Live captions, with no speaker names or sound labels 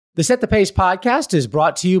The Set the Pace podcast is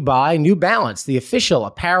brought to you by New Balance, the official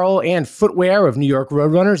apparel and footwear of New York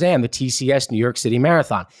Roadrunners and the TCS New York City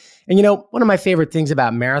Marathon. And you know, one of my favorite things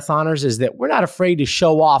about marathoners is that we're not afraid to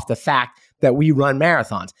show off the fact that we run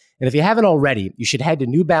marathons. And if you haven't already, you should head to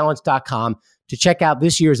newbalance.com to check out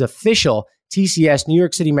this year's official TCS New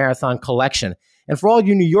York City Marathon collection. And for all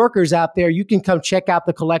you New Yorkers out there, you can come check out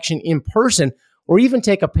the collection in person or even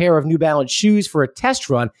take a pair of New Balance shoes for a test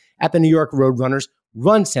run at the New York Roadrunners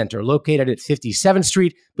Run Center, located at 57th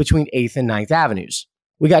Street between 8th and 9th Avenues.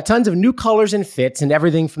 We got tons of new colors and fits and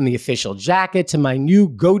everything from the official jacket to my new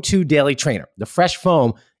go-to daily trainer, the Fresh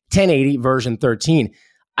Foam 1080 version 13.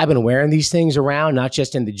 I've been wearing these things around, not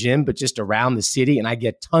just in the gym, but just around the city, and I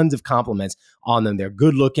get tons of compliments on them. They're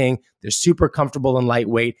good looking, they're super comfortable and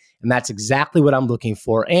lightweight, and that's exactly what I'm looking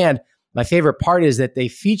for. And my favorite part is that they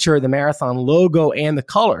feature the marathon logo and the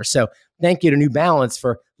color. So thank you to New Balance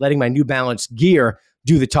for letting my New Balance gear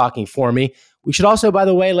do the talking for me. We should also, by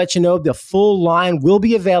the way, let you know the full line will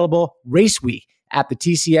be available race week at the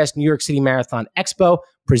TCS New York City Marathon Expo,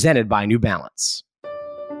 presented by New Balance.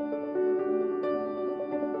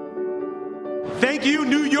 Thank you,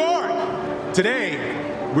 New York! Today,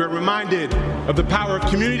 we're reminded of the power of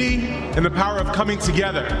community and the power of coming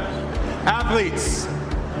together. Athletes,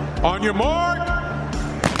 on your mark.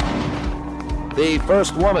 The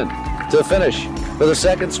first woman to finish for the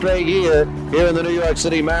second straight year here in the New York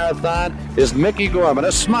City Marathon is Mickey Gorman,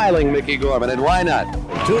 a smiling Mickey Gorman, and why not?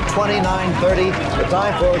 2:29:30, the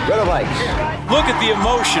time for Greta Bikes. Look at the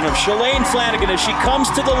emotion of Shalane Flanagan as she comes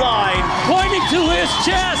to the line, pointing to his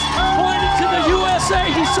chest, pointing to the USA.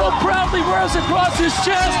 He so proudly wears across his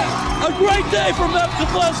chest. A great day for Meb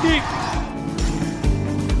Keflezighi.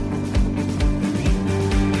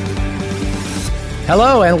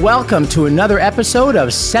 Hello and welcome to another episode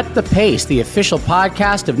of Set the Pace, the official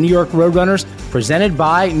podcast of New York Roadrunners, presented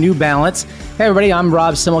by New Balance. Hey everybody, I'm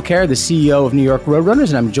Rob Simmelkjaer, the CEO of New York Roadrunners,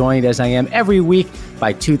 and I'm joined as I am every week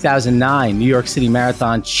by 2009 New York City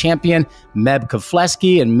Marathon champion Meb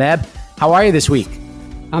Keflezighi. And Meb, how are you this week?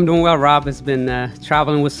 I'm doing well, Rob. It's been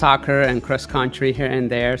traveling with soccer and cross country here and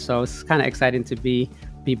there, so it's kind of exciting to be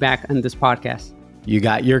back on this podcast. You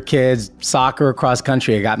got your kids, soccer, cross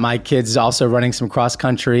country. I got my kids also running some cross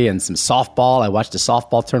country and some softball. I watched a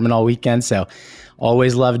softball tournament all weekend, so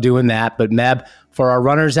always love doing that. But Meb, for our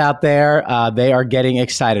runners out there, they are getting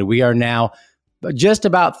excited. We are now just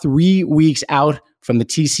about 3 weeks out from the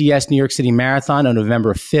TCS New York City Marathon on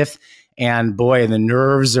November 5th. And boy, the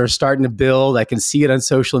nerves are starting to build. I can see it on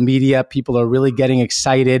social media. People are really getting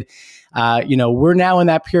excited. We're now in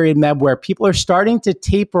that period, Meb, where people are starting to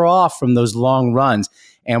taper off from those long runs.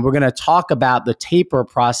 And we're going to talk about the taper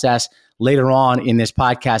process later on in this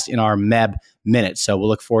podcast in our Meb Minute. So we'll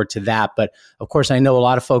look forward to that. But of course, I know a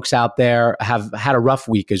lot of folks out there have had a rough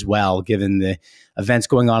week as well, given the events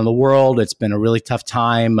going on in the world. It's been a really tough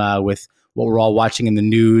time with what we're all watching in the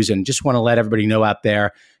news. And just want to let everybody know out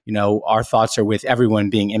there, our thoughts are with everyone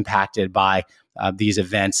being impacted by these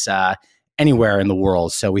events anywhere in the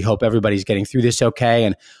world. So we hope everybody's getting through this okay,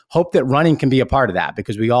 and hope that running can be a part of that,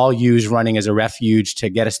 because we all use running as a refuge to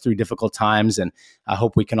get us through difficult times. And I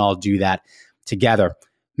hope we can all do that together.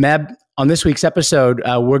 Meb, on this week's episode,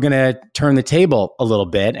 we're going to turn the table a little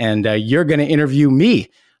bit, and you're going to interview me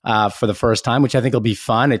for the first time, which I think will be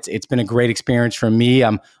fun. It's been a great experience for me.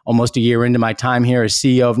 I'm almost a year into my time here as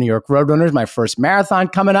CEO of New York Roadrunners, my first marathon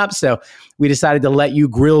coming up. So we decided to let you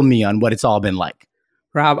grill me on what it's all been like.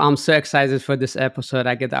 Rob, I'm so excited for this episode.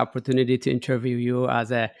 I get the opportunity to interview you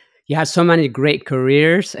you had so many great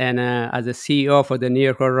careers, and as a CEO for the New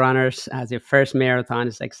York Roadrunners, as your first marathon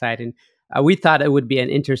is exciting. We thought it would be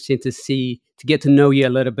interesting to get to know you a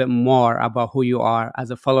little bit more about who you are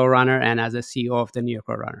as a fellow runner and as a CEO of the New York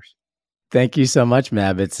Roadrunners. Thank you so much,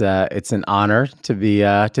 Meb. It's an honor to be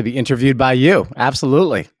interviewed by you.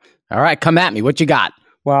 Absolutely. All right, come at me. What you got?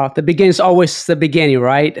 Well, the beginning is always the beginning,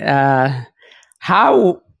 right?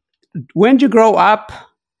 When did you grow up,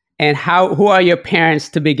 and who are your parents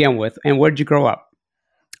to begin with, and where did you grow up?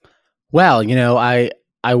 Well,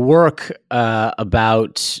 I work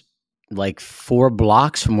about like 4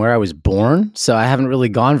 blocks from where I was born, so I haven't really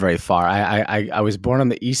gone very far. I was born on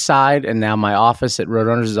the east side, and now my office at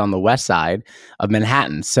Roadrunners is on the west side of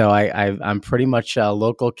Manhattan. So I'm pretty much a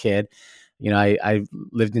local kid. I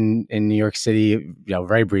lived in New York City,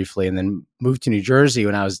 very briefly, and then moved to New Jersey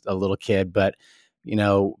when I was a little kid. But,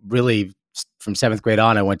 really from 7th grade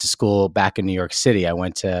on, I went to school back in New York City. I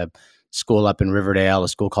went to school up in Riverdale, a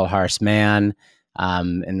school called Horace Mann.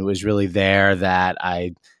 And it was really there that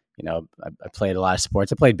I, I played a lot of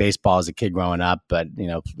sports. I played baseball as a kid growing up, but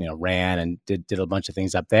ran and did a bunch of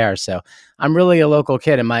things up there. So I'm really a local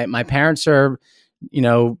kid, and my parents are,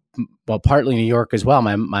 partly New York as well.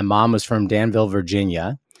 My mom was from Danville,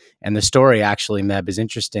 Virginia, and the story actually, Meb, is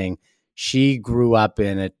interesting. She grew up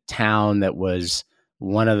in a town that was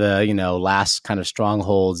one of the last kind of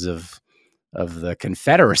strongholds of the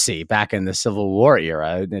Confederacy back in the Civil War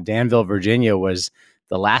era. Danville, Virginia was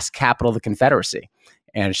the last capital of the Confederacy.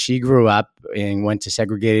 And she grew up and went to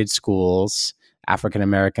segregated schools,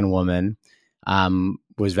 African-American woman,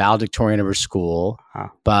 was valedictorian of her school,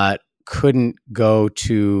 but couldn't go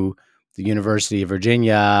to the University of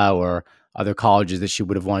Virginia or other colleges that she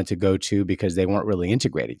would have wanted to go to because they weren't really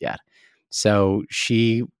integrated yet. So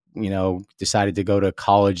she, decided to go to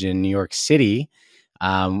college in New York City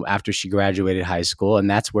after she graduated high school. And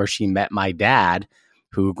that's where she met my dad,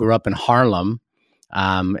 who grew up in Harlem,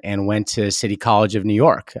 and went to City College of New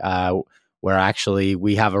York, where actually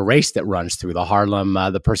we have a race that runs through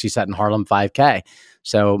the Percy Sutton Harlem 5K.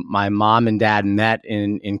 So my mom and dad met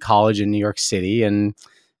in college in New York City, and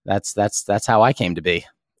that's how I came to be.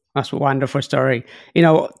 That's a wonderful story.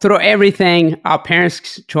 Through everything, our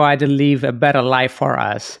parents try to live a better life for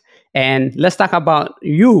us. And let's talk about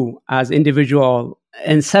you as individual.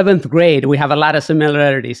 In 7th grade, we have a lot of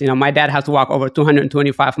similarities. My dad has to walk over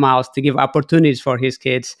 225 miles to give opportunities for his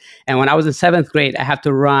kids. And when I was in 7th grade, I had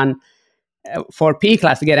to run for PE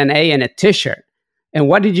class to get an A and a t-shirt. And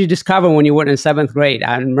what did you discover when you were in 7th grade?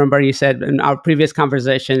 I remember you said in our previous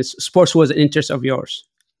conversations, sports was an interest of yours.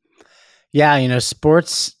 Yeah,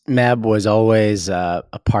 sports, Meb, was always a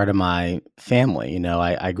part of my family.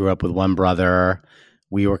 I grew up with one brother.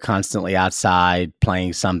 We were constantly outside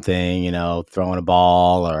playing something, throwing a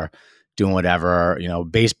ball or doing whatever.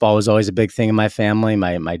 Baseball was always a big thing in my family.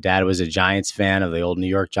 My dad was a Giants fan of the old New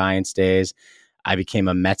York Giants days. I became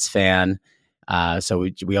a Mets fan. So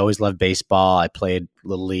we always loved baseball. I played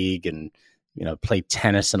Little League and, played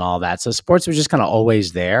tennis and all that. So sports was just kind of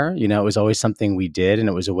always there. It was always something we did, and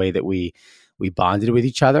it was a way that we bonded with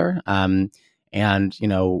each other.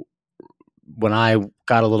 When I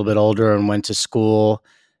got a little bit older and went to school,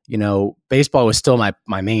 baseball was still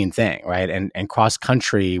my main thing, right? And cross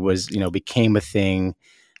country was, became a thing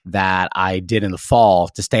that I did in the fall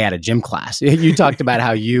to stay out of gym class. You talked about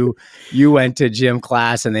how you went to gym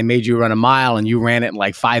class and they made you run a mile and you ran it in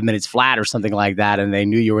like 5 minutes flat or something like that, and they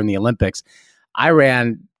knew you were in the Olympics. I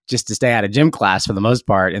ran just to stay out of gym class for the most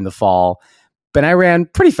part in the fall, but I ran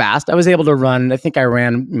pretty fast. I was able to run. I think I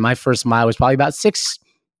ran, my first mile was probably about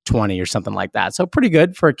 6:20 or something like that. So pretty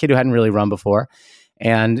good for a kid who hadn't really run before.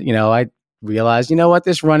 And, I realized,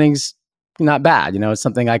 this running's not bad. It's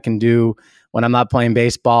something I can do when I'm not playing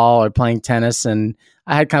baseball or playing tennis. And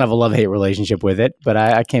I had kind of a love-hate relationship with it, but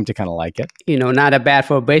I came to kind of like it. Not a bad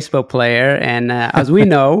for a baseball player. And as we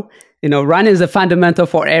know, running is a fundamental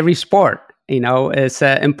for every sport. It's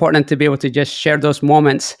important to be able to just share those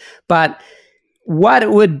moments. But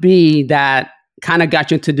what would be that kind of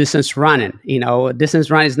got you into distance running?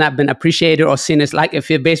 Distance running has not been appreciated or seen as like if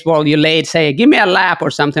you're baseball, you laid, say, give me a lap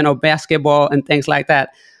or something, or basketball and things like that.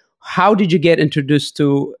 How did you get introduced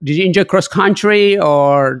to, did you enjoy cross country,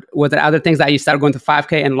 or were there other things that you started going to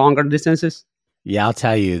 5K and longer distances? Yeah, I'll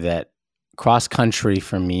tell you that cross country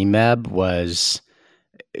for me, Meb,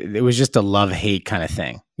 it was just a love-hate kind of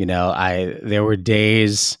thing. There were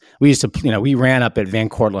days we used to, we ran up at Van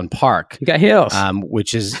Cortlandt Park. You got hills.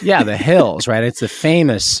 Which is, the hills, right? It's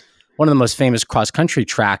one of the most famous cross-country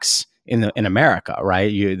tracks in America, right?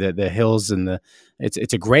 The hills and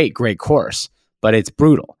it's a great course, but it's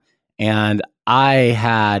brutal. And I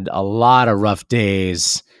had a lot of rough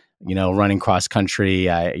days, running cross country.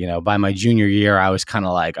 By my junior year, I was kind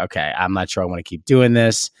of like, okay, I'm not sure I want to keep doing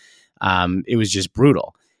this. It was just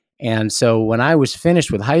brutal. And so when I was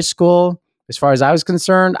finished with high school, as far as I was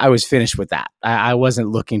concerned, I was finished with that. I wasn't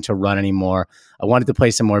looking to run anymore. I wanted to play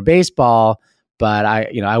some more baseball, but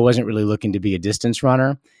I wasn't really looking to be a distance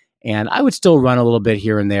runner. And I would still run a little bit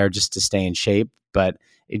here and there just to stay in shape, but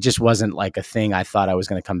it just wasn't like a thing I thought I was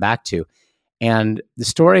going to come back to. And the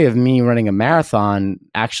story of me running a marathon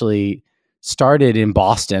actually started in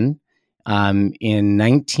Boston in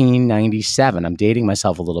 1997. I'm dating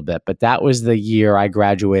myself a little bit, but that was the year I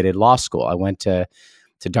graduated law school. I went to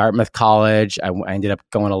Dartmouth College. I ended up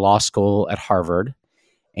going to law school at Harvard,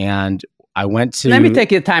 and I went to... Let me take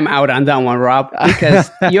your time out on that one, Rob, because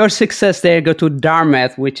your success there go to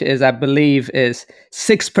Dartmouth, which is, I believe, is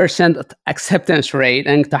 6% acceptance rate,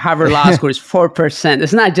 and the Harvard Law School is 4%.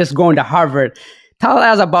 It's not just going to Harvard. Tell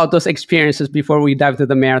us about those experiences before we dive to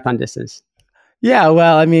the marathon distance. Yeah,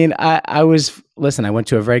 well, I mean, I listen, I went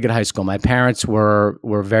to a very good high school. My parents were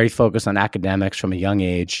very focused on academics from a young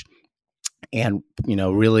age, and,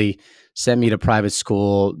 really sent me to private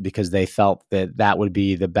school because they felt that that would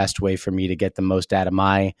be the best way for me to get the most out of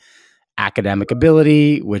my academic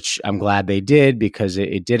ability, which I'm glad they did because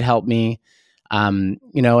it did help me. And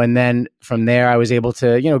then from there, I was able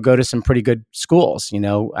to, go to some pretty good schools.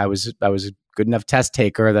 I was a good enough test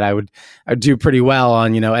taker that I'd do pretty well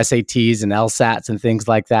on, SATs and LSATs and things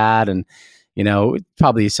like that. And,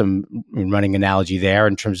 probably some running analogy there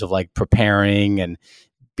in terms of like preparing and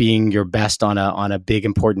being your best on a big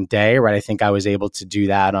important day, right? I think I was able to do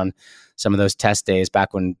that on some of those test days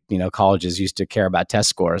back when, colleges used to care about test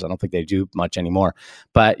scores. I don't think they do much anymore.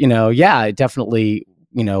 But, yeah, it definitely,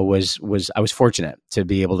 I was fortunate to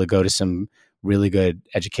be able to go to some really good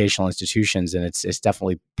educational institutions, and it's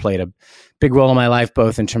definitely played a big role in my life,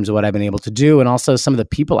 both in terms of what I've been able to do and also some of the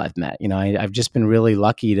people I've met. I've just been really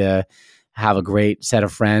lucky to have a great set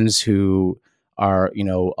of friends who are,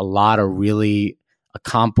 a lot of really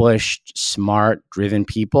accomplished, smart, driven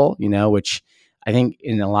people, which I think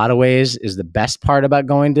in a lot of ways is the best part about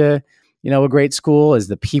going to, a great school is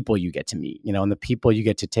the people you get to meet, and the people you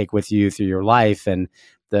get to take with you through your life, and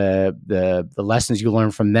the lessons you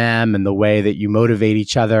learn from them, and the way that you motivate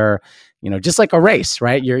each other, just like a race,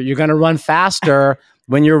 right? You're going to run faster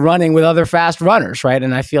when you're running with other fast runners, right?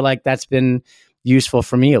 And I feel like that's been useful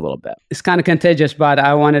for me a little bit. It's kind of contagious, but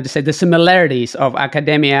I wanted to say the similarities of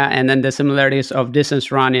academia and then the similarities of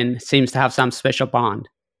distance running seems to have some special bond.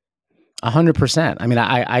 100%. I mean,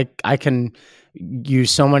 I can use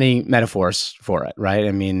so many metaphors for it, right?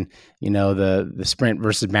 I mean, the sprint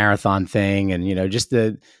versus marathon thing, and just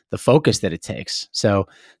the focus that it takes. So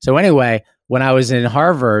anyway, when I was in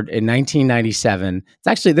Harvard in 1997,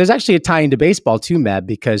 there's actually a tie into baseball too, Meb,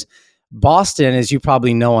 because Boston, as you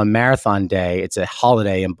probably know, on Marathon Day, it's a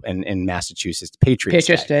holiday in Massachusetts,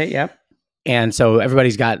 Patriots Day. Yep. And so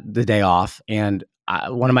everybody's got the day off. And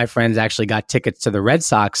one of my friends actually got tickets to the Red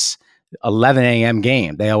Sox 11 a.m.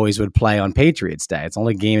 game. They always would play on Patriots Day. It's the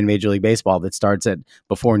only game in Major League Baseball that starts at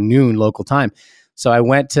before noon local time. So I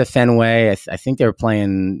went to Fenway. I think they were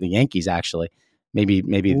playing the Yankees, actually. Maybe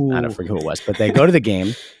I don't forget who it was, but they go to the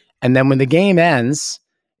game. And then when the game ends,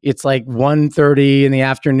 it's like 1:30 in the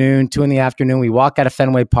afternoon, 2 in the afternoon. We walk out of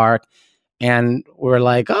Fenway Park and we're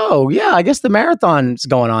like, oh, yeah, I guess the marathon's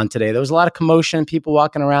going on today. There was a lot of commotion, people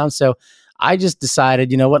walking around. So I just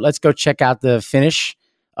decided, let's go check out the finish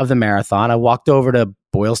of the marathon. I walked over to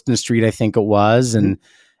Boylston Street, I think it was, and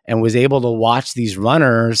was able to watch these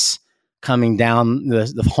runners coming down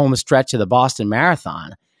the home stretch of the Boston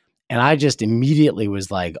Marathon. And I just immediately was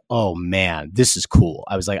like, oh, man, this is cool.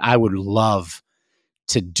 I was like, I would love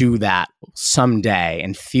to do that someday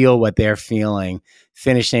and feel what they're feeling,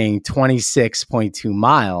 finishing 26.2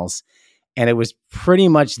 miles. And it was pretty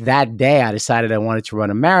much that day I decided I wanted to run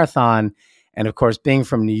a marathon. And of course, being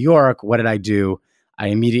from New York, what did I do? I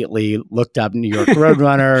immediately looked up New York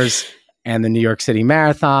Roadrunners and the New York City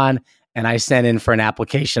Marathon, and I sent in for an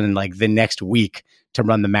application like the next week to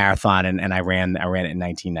run the marathon, and I ran it in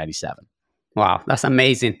 1997. Wow, that's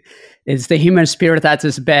amazing. It's the human spirit at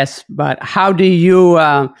its best. But how do you,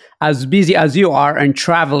 as busy as you are and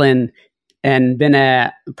traveling and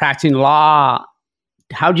been practicing law,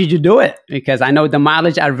 how did you do it? Because I know the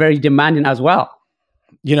mileage are very demanding as well.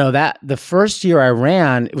 That the first year I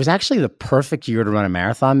ran, it was actually the perfect year to run a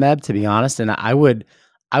marathon, Meb, to be honest. And I would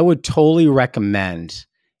totally recommend,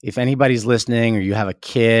 if anybody's listening or you have a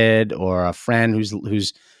kid or a friend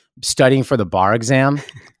who's studying for the bar exam,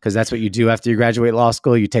 because that's what you do after you graduate law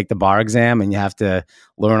school. You take the bar exam and you have to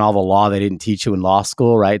learn all the law they didn't teach you in law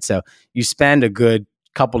school, right? So you spend a good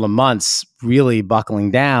couple of months really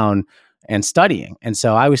buckling down and studying. And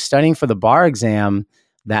so I was studying for the bar exam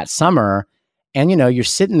that summer. And, you're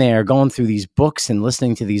sitting there going through these books and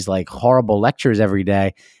listening to these like horrible lectures every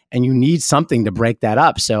day, and you need something to break that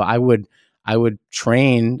up. So I would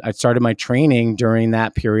train. I started my training during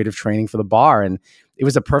that period of training for the bar, and it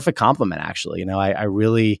was a perfect complement, actually. I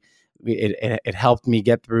really, it helped me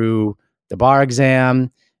get through the bar exam.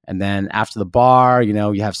 And then after the bar,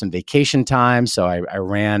 you have some vacation time. So I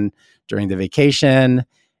ran during the vacation,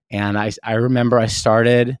 and I remember I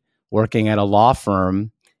started working at a law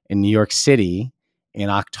firm in New York City in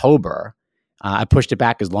October. I pushed it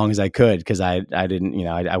back as long as I could because I didn't,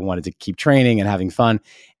 I wanted to keep training and having fun.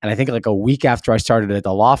 And I think like a week after I started at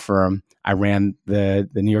the law firm, I ran the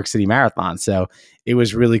New York City Marathon. So it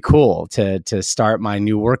was really cool to start my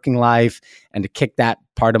new working life and to kick that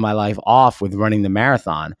part of my life off with running the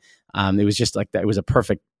marathon. It was just like that. It was a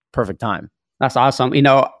perfect time. That's awesome.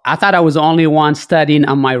 I thought I was the only one studying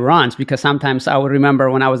on my runs, because sometimes I would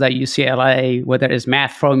remember when I was at UCLA, whether it's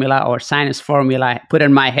math formula or science formula, I put it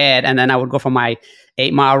in my head, and then I would go for my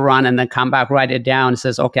 8-mile run and then come back, write it down. It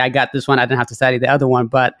says, okay, I got this one. I didn't have to study the other one.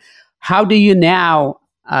 But how do you now,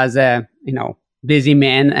 as a, busy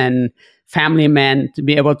man and family man, to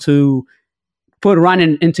be able to put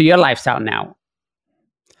running into your lifestyle now?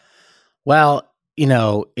 Well,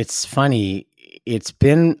 it's funny. It's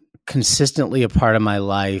been consistently a part of my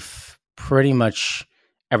life pretty much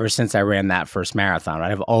ever since I ran that first marathon.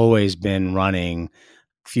 Right? I've always been running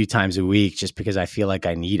a few times a week just because I feel like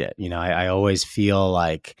I need it. I always feel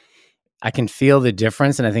like I can feel the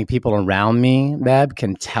difference. And I think people around me, Meb,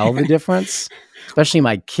 can tell the difference, especially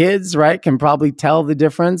my kids, right? Can probably tell the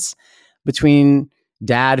difference between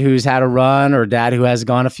dad who's had a run or dad who has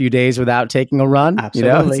gone a few days without taking a run.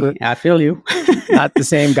 Absolutely. I feel you. Not the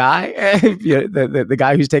same guy. The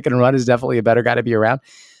guy who's taking a run is definitely a better guy to be around.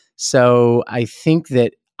 So I think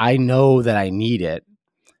that I know that I need it.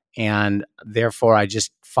 And therefore, I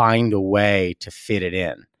just find a way to fit it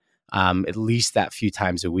in, at least that few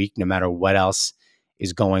times a week, no matter what else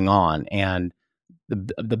is going on. And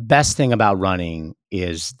the best thing about running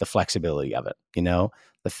is the flexibility of it.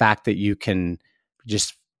 The fact that you can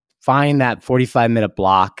just find that 45-minute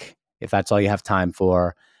block, if that's all you have time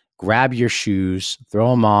for, grab your shoes,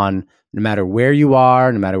 throw them on, no matter where you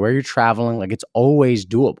are, no matter where you're traveling. Like, it's always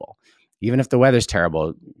doable. Even if the weather's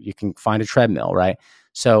terrible, you can find a treadmill, right?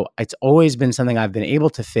 So it's always been something I've been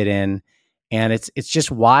able to fit in. And it's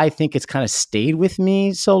just why I think it's kind of stayed with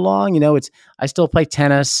me so long. I still play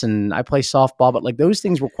tennis and I play softball, but like those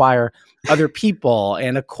things require other people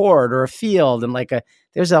and a court or a field, and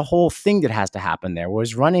there's a whole thing that has to happen there.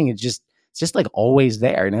 Whereas running, it's just like always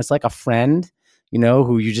there. It's like a friend,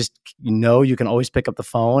 who you just you can always pick up the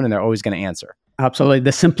phone and they're always going to answer. Absolutely.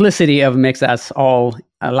 The simplicity of it makes us all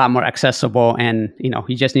a lot more accessible, and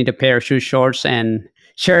you just need a pair of shoes, shorts, and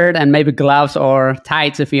shirt, and maybe gloves or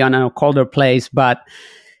tights if you're on a colder place. But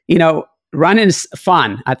running is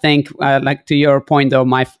fun. I think, like to your point though,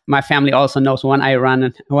 my family also knows when I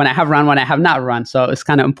run, when I have run, when I have not run. So it's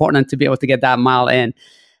kind of important to be able to get that mile in.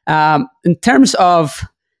 In terms of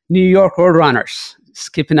New York road runners,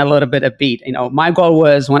 skipping a little bit a beat, my goal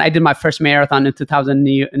was, when I did my first marathon in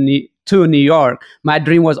 2002 in New York, my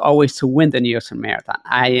dream was always to win the New York City Marathon.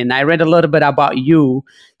 I read a little bit about you,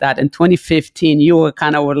 that in 2015, you were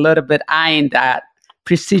kind of a little bit eyeing that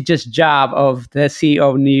prestigious job of the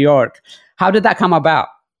CEO of New York. How did that come about?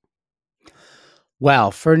 Well,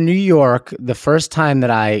 for New York, the first time that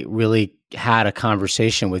I really had a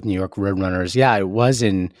conversation with New York Roadrunners, it was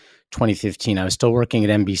in 2015. I was still working at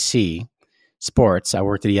NBC Sports. I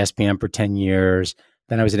worked at ESPN for 10 years.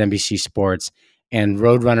 Then I was at NBC Sports, and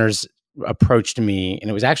Roadrunners approached me, and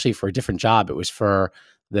it was actually for a different job. It was for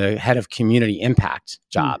the head of community impact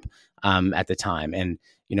job at the time. And,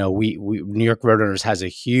 we New York Roadrunners has a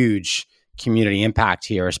huge community impact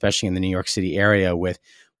here, especially in the New York City area, with,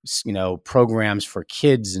 programs for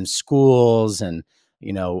kids and schools and,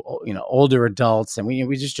 older adults. And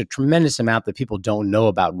we just a tremendous amount that people don't know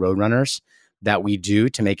about Roadrunners that we do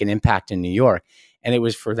to make an impact in New York. And it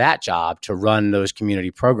was for that job to run those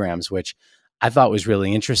community programs, which I thought was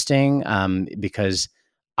really interesting, because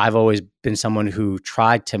I've always been someone who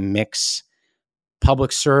tried to mix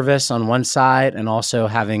public service on one side and also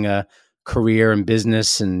having a career in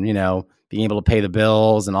business and, being able to pay the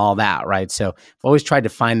bills and all that, right? So I've always tried to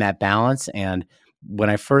find that balance. And when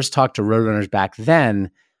I first talked to Roadrunners back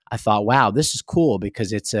then, I thought, wow, this is cool,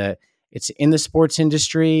 because it's in the sports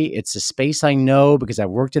industry. It's a space I know because I've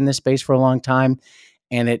worked in this space for a long time.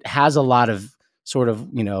 And it has a lot of sort of,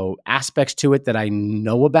 aspects to it that I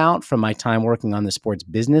know about from my time working on the sports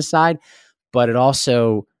business side. But it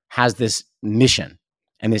also has this mission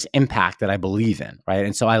and this impact that I believe in, right?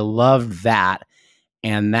 And so I loved that.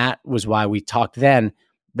 And that was why we talked then.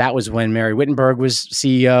 That was when Mary Wittenberg was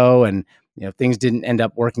CEO, and, things didn't end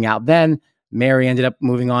up working out then. Mary ended up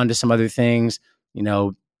moving on to some other things.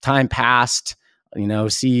 Time passed,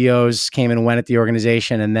 CEOs came and went at the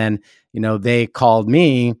organization. And then, they called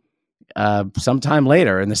me sometime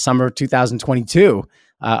later in the summer of 2022.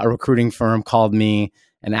 A recruiting firm called me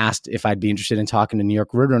and asked if I'd be interested in talking to New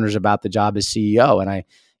York Roadrunners about the job as CEO.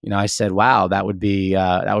 And I said, wow, that would be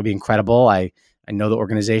incredible. I know the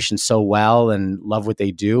organization so well and love what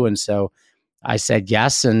they do. And so I said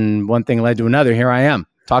yes. And one thing led to another. Here I am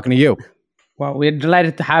talking to you. Well, we're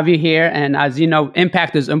delighted to have you here. And as you know,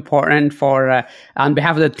 impact is important for, on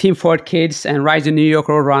behalf of the Team Ford Kids and Rising New York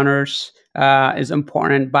Roadrunners is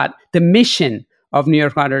important. But the mission of New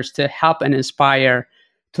York Runners to help and inspire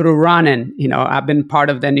through running. I've been part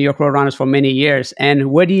of the New York Road Runners for many years.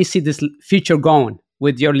 And where do you see this future going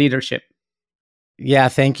with your leadership? Yeah,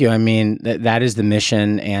 thank you. I mean, that is the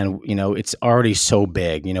mission. And, it's already so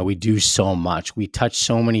big. We do so much. We touch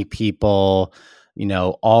so many people,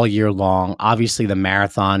 all year long. Obviously, the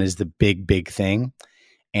marathon is the big, big thing.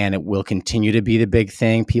 And it will continue to be the big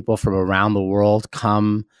thing. People from around the world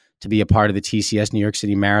come to be a part of the TCS New York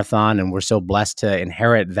City Marathon. And we're so blessed to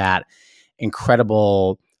inherit that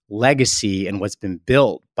incredible legacy and what's been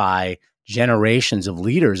built by generations of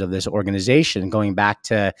leaders of this organization, going back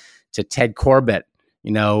to Ted Corbett,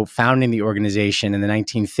 founding the organization in the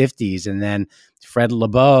 1950s, and then Fred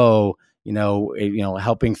LeBeau,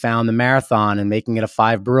 helping found the marathon and making it a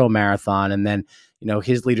 5-borough marathon, and then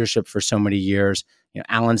his leadership for so many years.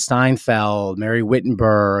 Alan Steinfeld, Mary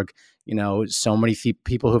Wittenberg, so many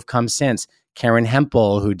people who've come since. Karen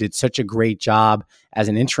Hempel, who did such a great job as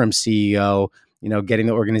an interim CEO, getting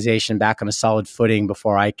the organization back on a solid footing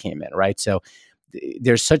before I came in, right? So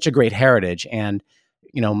there's such a great heritage. And,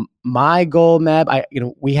 my goal,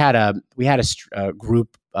 Meb, we had a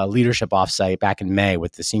group leadership offsite back in May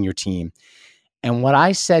with the senior team. And what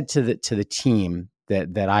I said to the team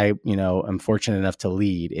that I, am fortunate enough to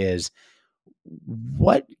lead is,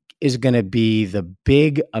 what is going to be the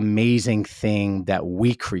big, amazing thing that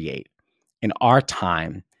we create in our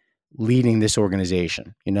time leading this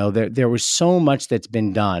organization? There was so much that's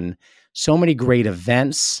been done, so many great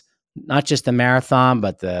events, not just the marathon,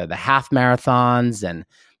 but the half marathons and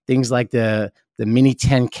things like the mini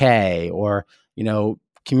 10K, or,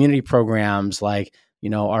 community programs like,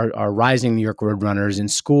 our Rising New York Road Runners in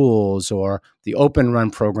schools, or the Open Run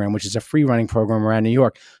program, which is a free running program around New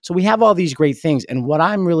York. So we have all these great things. And what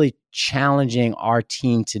I'm really challenging our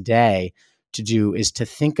team today to do is to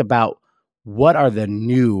think about what are the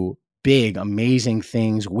new, big, amazing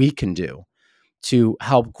things we can do to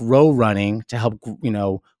help grow running, to help,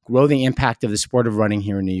 grow the impact of the sport of running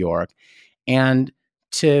here in New York, and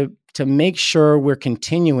to make sure we're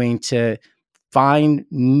continuing to find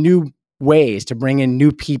new ways to bring in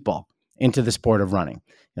new people into the sport of running.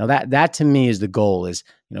 That to me is the goal is,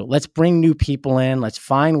 let's bring new people in, let's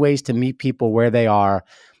find ways to meet people where they are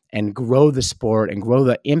and grow the sport and grow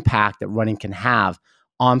the impact that running can have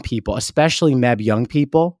on people, especially young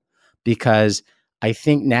people, because I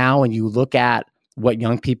think now when you look at what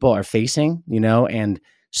young people are facing, and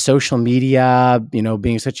social media,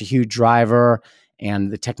 being such a huge driver,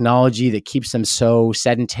 and the technology that keeps them so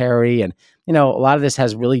sedentary, and a lot of this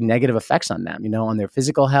has really negative effects on them, on their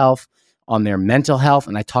physical health, on their mental health.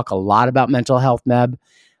 And I talk a lot about mental health, Meb.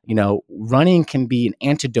 Running can be an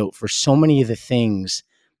antidote for so many of the things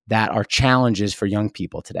that are challenges for young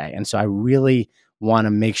people today. And so I really want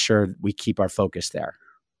to make sure we keep our focus there.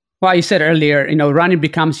 Well, you said earlier, running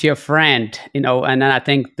becomes your friend, and then I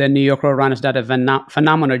think the New York Road Runners did a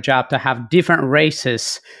phenomenal job to have different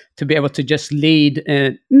races to be able to just lead.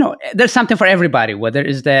 There's something for everybody, whether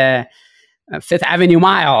it's the Fifth Avenue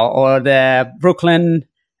Mile or the Brooklyn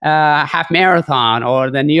Half Marathon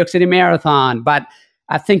or the New York City Marathon. But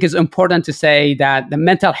I think it's important to say that the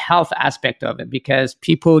mental health aspect of it, because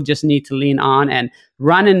people just need to lean on. And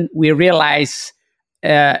running, we realize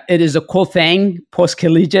it is a cool thing,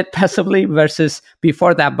 post-collegiate possibly, versus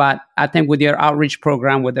before that. But I think with your outreach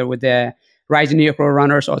program, whether with the Rising New York Road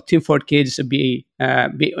Runners or Team for Kids, would be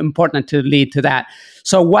important to lead to that.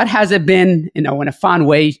 So what has it been, in a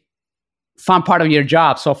fun part of your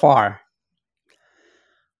job so far?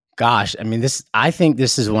 Gosh, I mean, I think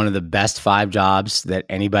this is one of the best 5 jobs that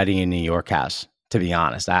anybody in New York has, to be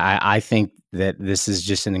honest. I think that this is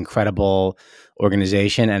just an incredible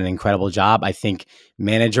organization and an incredible job. I think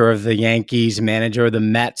manager of the Yankees, manager of the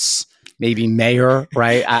Mets, maybe mayor,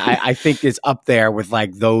 right? I think it's up there with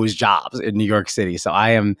like those jobs in New York City. So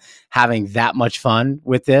I am having that much fun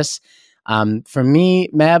with this. For me,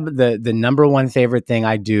 Meb, the number one favorite thing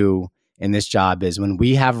I do in this job is when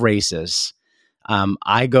we have races.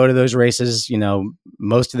 I go to those races,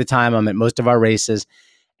 most of the time I'm at most of our races,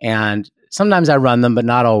 and sometimes I run them, but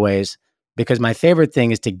not always, because my favorite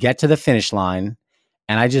thing is to get to the finish line.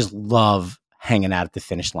 And I just love hanging out at the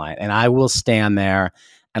finish line. And I will stand there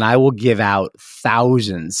and I will give out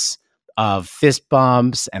thousands of fist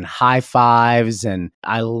bumps and high fives. And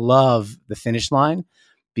I love the finish line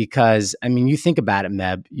because, I mean, you think about it,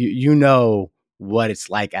 Meb, you know what it's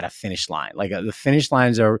like at a finish line. Like the finish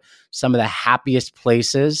lines are some of the happiest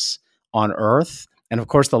places on earth. And of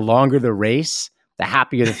course, the longer the race, the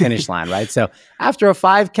happier the finish line, right? So after a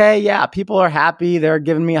 5K, yeah, people are happy. They're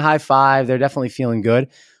giving me a high five. They're definitely feeling good.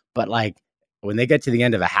 But like when they get to the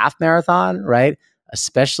end of a half marathon, right?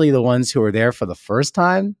 Especially the ones who are there for the first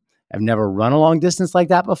time I've never run a long distance like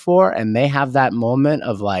that before. And they have that moment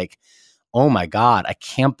of like, oh my God, I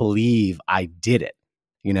can't believe I did it.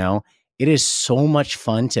 It is so much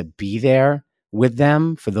fun to be there with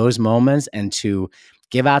them for those moments and to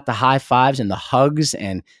give out the high fives and the hugs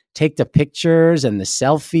and take the pictures and the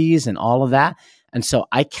selfies and all of that. And so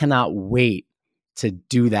I cannot wait to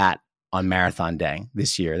do that on marathon day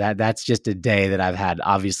this year. That's just a day that I've had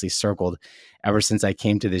obviously circled ever since I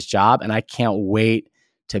came to this job. And I can't wait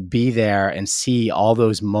to be there and see all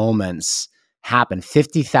those moments happen.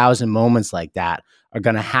 50,000 moments like that are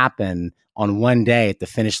going to happen on one day at the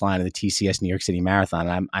finish line of the TCS New York City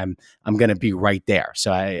Marathon. I'm going to be right there.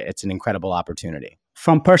 So it's an incredible opportunity.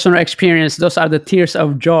 From personal experience, those are the tears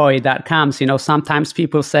of joy that comes. Sometimes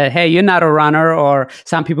people say, hey, you're not a runner, or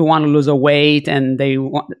some people want to lose a weight and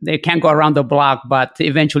they can't go around the block, but to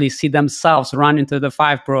eventually see themselves run into the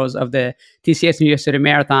 5 pros of the TCS New York City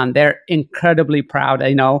Marathon, they're incredibly proud.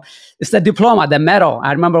 It's the diploma, the medal.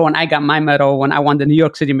 I remember when I got my medal, when I won the New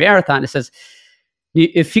York City Marathon, it says,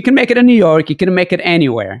 if you can make it in New York, you can make it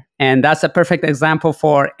anywhere. And that's a perfect example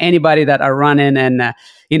for anybody that are running. And,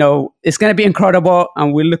 it's going to be incredible.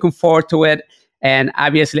 And we're looking forward to it. And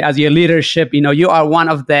obviously, as your leadership, you are one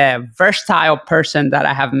of the versatile person that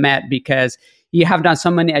I have met, because you have done so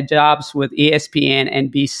many jobs with ESPN,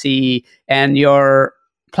 NBC, and your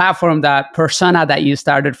platform, that persona that you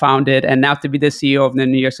founded, and now to be the CEO of the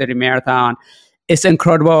New York City Marathon. It's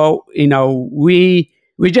incredible.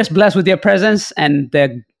 We're just blessed with your presence, and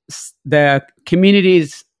the community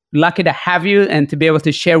is lucky to have you and to be able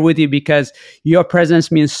to share with you, because your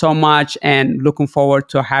presence means so much, and looking forward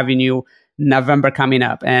to having you November coming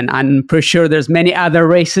up. And I'm pretty sure there's many other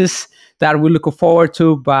races that we're looking forward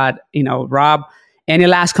to. But, Rob, any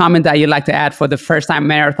last comment that you'd like to add for the first time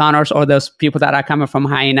marathoners or those people that are coming from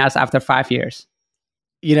Hyenas after 5 years?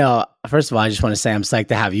 First of all, I just want to say I'm psyched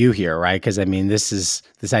to have you here, right? Because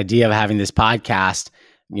this idea of having this podcast,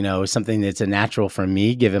 something that's a natural for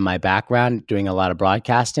me, given my background, doing a lot of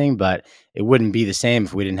broadcasting, but it wouldn't be the same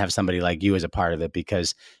if we didn't have somebody like you as a part of it,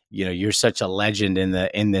 because, you're such a legend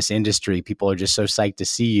in this industry. People are just so psyched to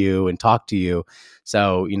see you and talk to you.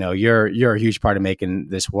 So, you're a huge part of making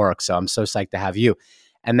this work. So I'm so psyched to have you.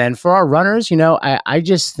 And then for our runners, I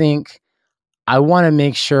just think I want to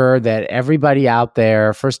make sure that everybody out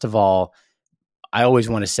there, first of all, I always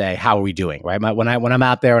want to say, how are we doing, right? When I'm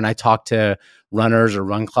out there and I talk to runners or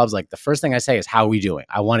run clubs, like the first thing I say is, how are we doing?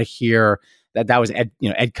 I want to hear that was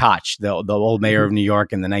Ed Koch, the old mayor of New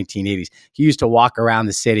York in the 1980s. He used to walk around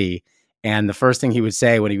the city, and the first thing he would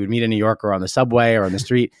say when he would meet a New Yorker on the subway or on the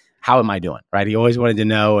street, how am I doing, right? He always wanted to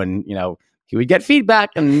know, and, he would get feedback,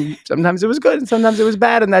 and sometimes it was good and sometimes it was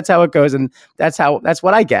bad, and that's how it goes. And that's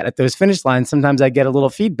what I get at those finish lines. Sometimes I get a little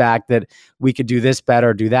feedback that we could do this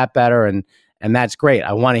better, do that better. And that's great.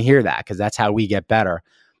 I want to hear that, because that's how we get better.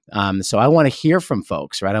 So I want to hear from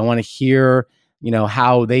folks, right? I want to hear,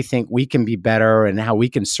 how they think we can be better and how we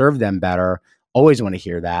can serve them better. Always want to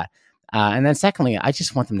hear that. And then secondly, I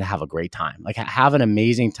just want them to have a great time, like have an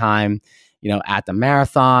amazing time, at the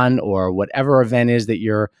marathon or whatever event is that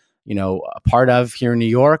you're, a part of here in New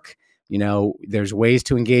York. There's ways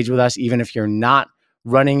to engage with us, even if you're not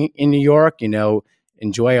running in New York,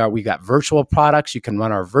 enjoy we got virtual products. You can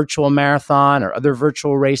run our virtual marathon or other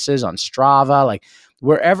virtual races on Strava, like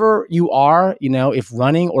wherever you are, if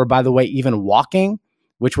running, or by the way, even walking,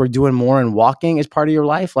 which we're doing more in walking is part of your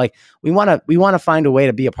life. Like we want to find a way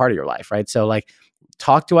to be a part of your life. Right. So like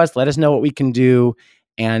talk to us, let us know what we can do,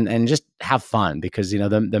 and just have fun, because,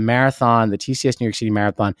 the marathon, the TCS New York City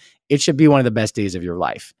Marathon, it should be one of the best days of your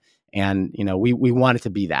life. And, we want it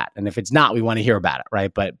to be that. And if it's not, we want to hear about it.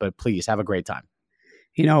 Right. But please have a great time.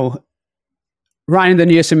 Running the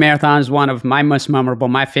New York City Marathon is one of my most memorable,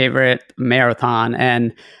 my favorite marathon.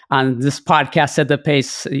 And on this podcast set the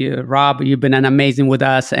pace. Rob, you've been amazing with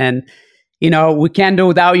us. And, we can't do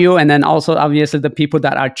without you. And then also, obviously, the people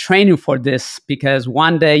that are training for this, because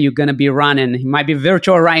one day you're going to be running. It might be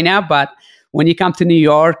virtual right now, but when you come to New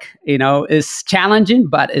York, it's challenging,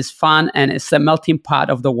 but it's fun. And it's the melting pot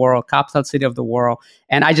of the world, capital city of the world.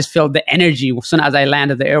 And I just feel the energy as soon as I land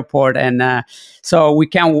at the airport. And so we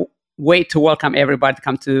can't wait to welcome everybody to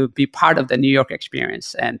come to be part of the New York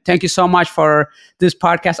experience. And thank you so much for this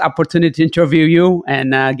podcast opportunity to interview you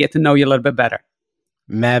and get to know you a little bit better.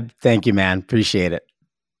 Meb, thank you, man. Appreciate it.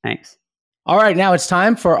 Thanks. All right, now it's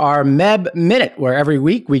time for our Meb Minute, where every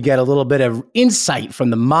week we get a little bit of insight from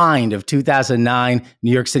the mind of 2009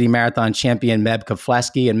 New York City Marathon champion Meb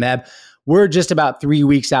Keflezighi. And Meb, we're just about 3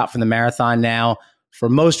 weeks out from the marathon now. For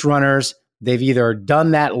most runners, they've either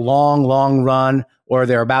done that long run, or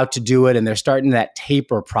they're about to do it and they're starting that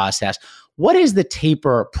taper process. What is the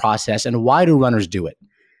taper process and why do runners do it?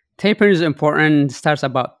 Taper is important. It starts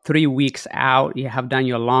about 3 weeks out. You have done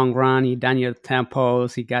your long run, you've done your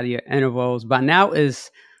tempos, you got your intervals. But now is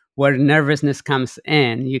where nervousness comes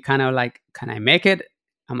in. You kind of like, can I make it?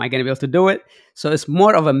 Am I going to be able to do it? So it's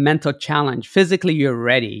more of a mental challenge. Physically, you're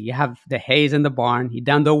ready. You have the haze in the barn. You've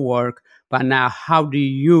done the work. But now how do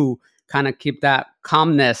you kind of keep that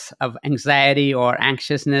calmness of anxiety or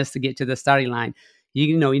anxiousness to get to the starting line?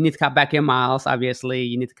 You know, you need to cut back your miles, obviously.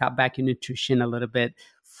 You need to cut back your nutrition a little bit.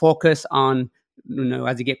 Focus on, you know,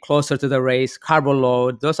 as you get closer to the race, carbo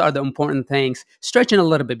load. Those are the important things. Stretching a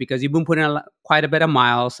little bit because you've been putting quite a bit of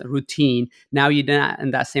miles, routine. Now you're not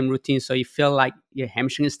in that same routine. So you feel like your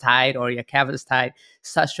hamstring is tight or your calf is tight.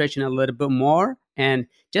 Start stretching a little bit more and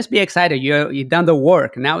just be excited. You've done the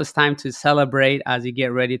work. Now it's time to celebrate as you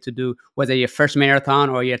get ready to do whether your first marathon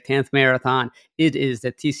or your 10th marathon. It is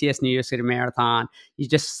the TCS New York City Marathon. You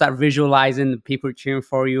just start visualizing the people cheering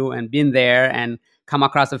for you and being there and come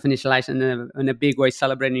across the finish line in a big way,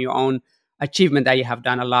 celebrating your own achievement that you have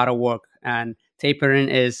done a lot of work. And tapering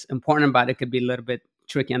is important, but it could be a little bit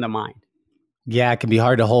tricky on the mind. Yeah, it can be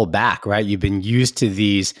hard to hold back, right? You've been used to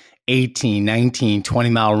these 18, 19,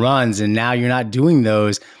 20-mile runs, and now you're not doing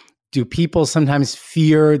those. Do people sometimes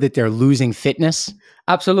fear that they're losing fitness?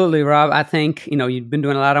 Absolutely, Rob. I think, you know, you've been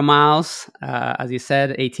doing a lot of miles, as you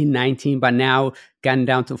said, 18, 19, but now getting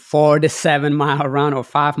down to 4 to 7 mile run or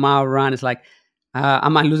 5 mile run. It's like,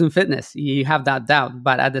 am I losing fitness? You have that doubt.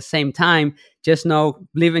 But at the same time, just know,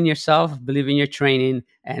 believe in yourself, believe in your training,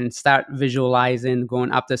 and start visualizing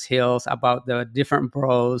going up these hills about the different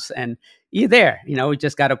pros. And you're there. You know, we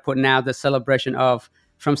just got to put now the celebration of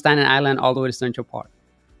from Staten Island all the way to Central Park.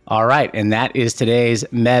 All right. And that is today's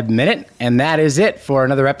Meb Minute. And that is it for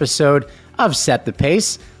another episode of Set the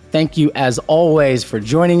Pace. Thank you, as always, for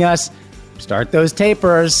joining us. Start those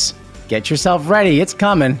tapers. Get yourself ready. It's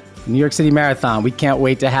coming. New York City Marathon. We can't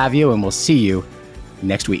wait to have you, and we'll see you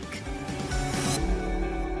next week.